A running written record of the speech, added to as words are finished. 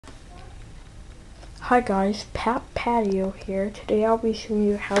Hi guys, Patio here. Today I'll be showing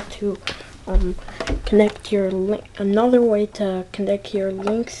you how to connect your another way to connect your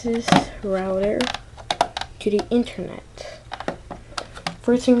linksys router to the internet.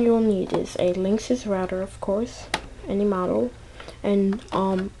 First thing you'll need is a linksys router, of course, any model, and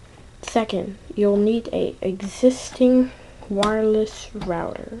second, you'll need a existing wireless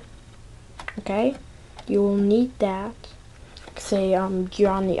router. Okay, you will need that. Say you're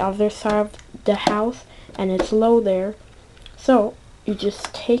on the other side of the house and it's low there, so you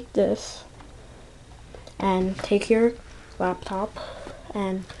just take this and take your laptop,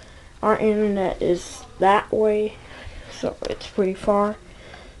 and our internet is that way, so it's pretty far,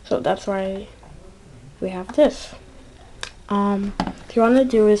 so that's why we have this. What you want to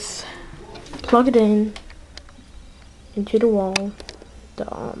do is plug it into the wall,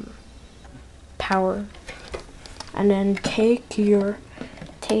 the power, and then take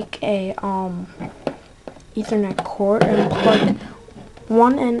a Ethernet cord and plug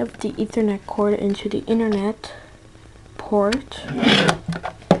one end of the Ethernet cord into the internet port,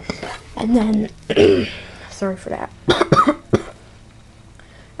 and then sorry for that.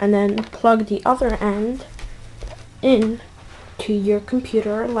 And then plug the other end in to your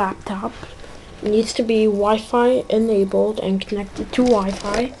computer or laptop. It needs to be Wi-Fi enabled and connected to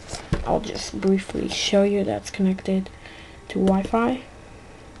Wi-Fi. I'll just briefly show you that's connected to Wi-Fi.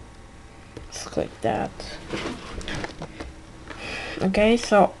 Let's click that. Okay,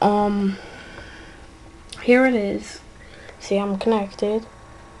 so here it is. See, I'm connected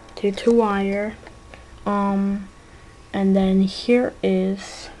to two wire. And then here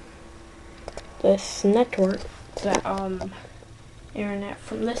is this network, that internet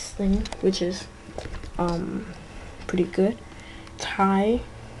from this thing, which is pretty good. It's high.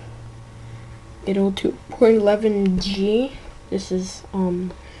 It'll 2.11G. This is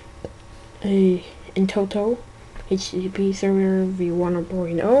in total HTTP server v1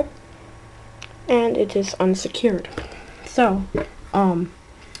 4.0, and it is unsecured. So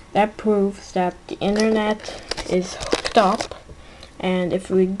that proves that the internet is hooked up. And if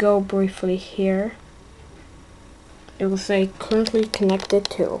we go briefly here, it will say currently connected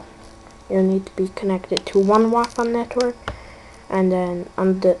to. You'll need to be connected to one Wi-Fi network, and then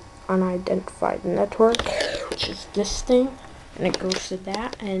on the unidentified network, which is this thing, and it goes to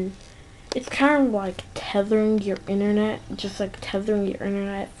that, and it's kind of like tethering your internet, just like tethering your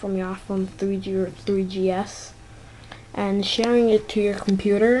internet from your iPhone 3G or 3GS, and sharing it to your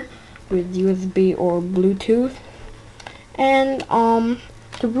computer with USB or Bluetooth. And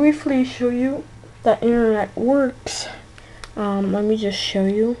to briefly show you that internet works, let me just show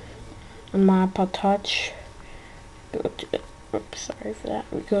you on my iPod Touch. Oops, sorry for that.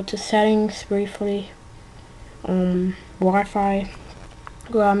 We go to settings briefly, Wi-Fi.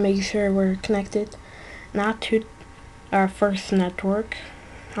 Go out and make sure we're connected, not to our first network,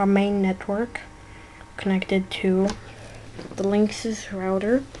 our main network, connected to the linksys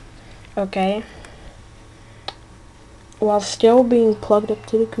router. Okay. While still being plugged up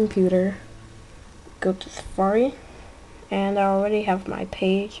to the computer, go to Safari, and I already have my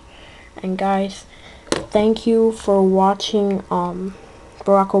page. And guys, thank you for watching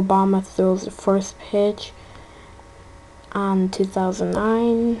Barack Obama throws the first pitch on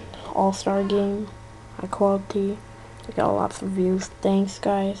 2009 All-Star game. High quality. I got lots of views. Thanks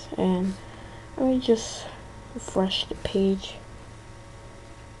guys. And let me just refresh the page.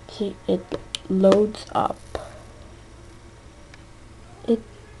 See, it loads up. It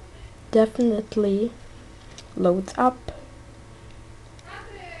definitely loads up.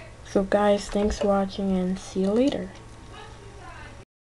 So guys, thanks for watching and see you later.